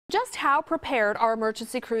Just how prepared are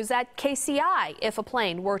emergency crews at KCI if a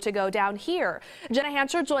plane were to go down here? Jenna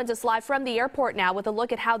Hanchard joins us live from the airport now with a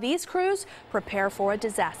look at how these crews prepare for a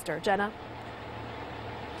disaster. Jenna?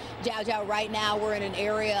 Jow, right now we're in an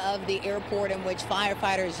area of the airport in which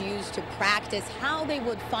firefighters use to practice how they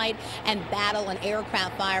would fight and battle an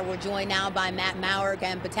aircraft fire. We're joined now by Matt Maurer,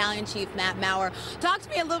 again, Battalion Chief Matt Maurer. Talk to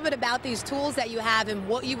me a little bit about these tools that you have and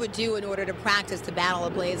what you would do in order to practice to battle a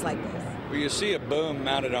blaze like this. Well, you see a boom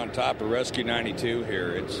mounted on top of Rescue 92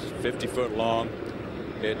 here. It's 50 foot long.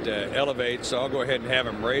 It elevates, so I'll go ahead and have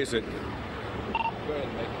him raise it. Go ahead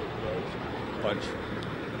and make it punch.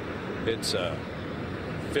 It's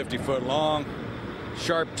 50 foot long.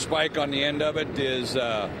 Sharp spike on the end of it is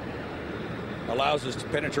allows us to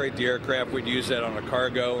penetrate the aircraft. We'd use that on a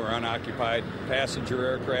cargo or unoccupied passenger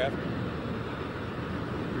aircraft.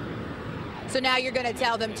 So now you're going to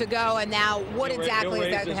tell them to go, and now what exactly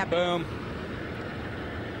is that going to happen? Boom,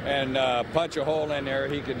 and punch a hole in there.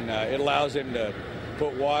 He can. It allows him to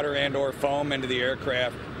put water and/or foam into the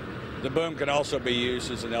aircraft. The boom can also be used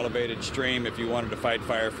as an elevated stream if you wanted to fight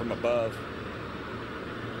fire from above.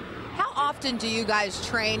 How often do you guys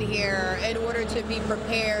train here in order to be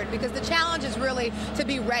prepared? Because the challenge is really to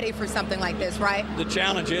be ready for something like this, right? The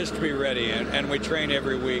challenge is to be ready, and we train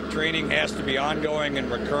every week. Training has to be ongoing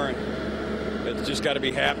and recurrent. It's just got to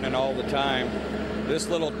be happening all the time. This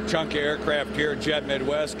little chunk of aircraft here, Jet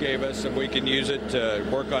Midwest gave us, and we can use it to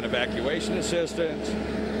work on evacuation assistance.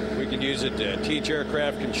 We can use it to teach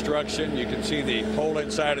aircraft construction. You can see the hole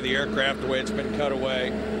inside of the aircraft, the way it's been cut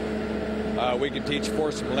away. We can teach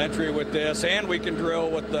forcible entry with this, and we can drill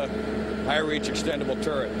with the high-reach extendable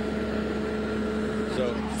turret.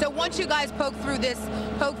 So once you guys poke through this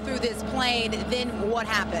plane, then what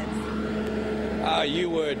happens? You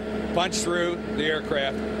would punch through the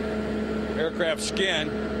aircraft skin.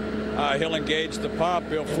 He'll engage the pump.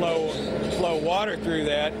 He'll flow water through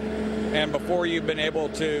that, and before you've been able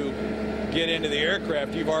to get into the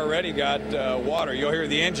aircraft, you've already got water. You'll hear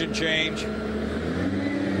the engine change.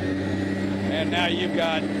 And now you've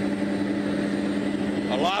got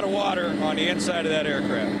a lot of water on the inside of that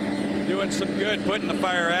aircraft. Doing some good putting the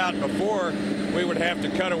fire out before we would have to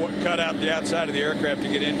cut out the outside of the aircraft to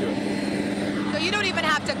get into it. So you don't even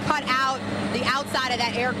have to cut out the outside of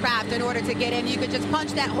that aircraft in order to get in. You could just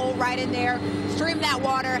punch that hole right in there, stream that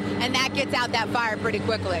water, and that gets out that fire pretty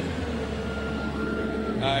quickly.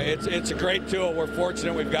 It's a great tool. We're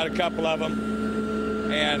fortunate we've got a couple of them.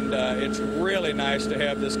 And it's really nice to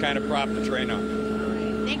have this kind of prop to train on.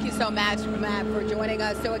 Thank you so much, Matt, for joining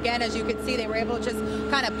us. So again, as you can see, they were able to just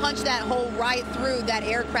kind of punch that hole right through that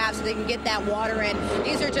aircraft so they can get that water in.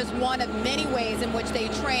 These are just one of many ways in which they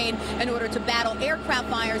train in order to battle aircraft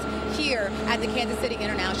fires here at the Kansas City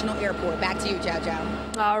International Airport. Back to you, Jow.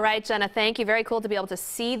 All right, Jenna, thank you. Very cool to be able to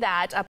see that.